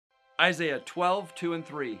Isaiah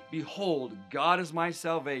 12:2-3. Behold, God is my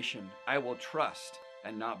salvation. I will trust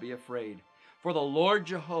and not be afraid. For the Lord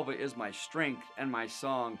Jehovah is my strength and my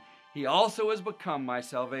song. He also has become my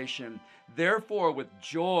salvation. Therefore, with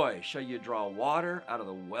joy shall you draw water out of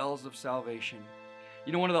the wells of salvation.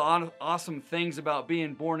 You know, one of the awesome things about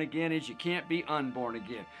being born again is you can't be unborn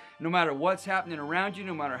again. No matter what's happening around you,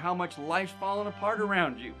 no matter how much life's falling apart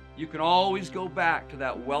around you, you can always go back to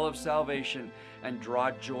that well of salvation and draw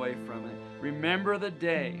joy from it. Remember the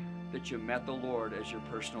day that you met the Lord as your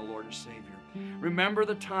personal Lord and Savior. Remember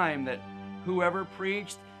the time that whoever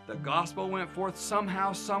preached, the gospel went forth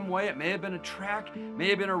somehow, some way. It may have been a track, may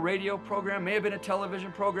have been a radio program, may have been a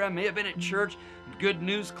television program, may have been at church, Good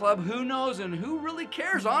News Club. Who knows, and who really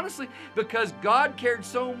cares, honestly? Because God cared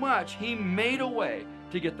so much, He made a way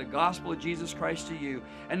to get the gospel of Jesus Christ to you.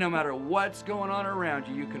 And no matter what's going on around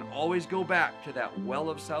you, you can always go back to that well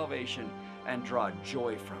of salvation and draw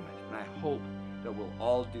joy from it. And I hope that we'll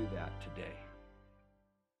all do that today.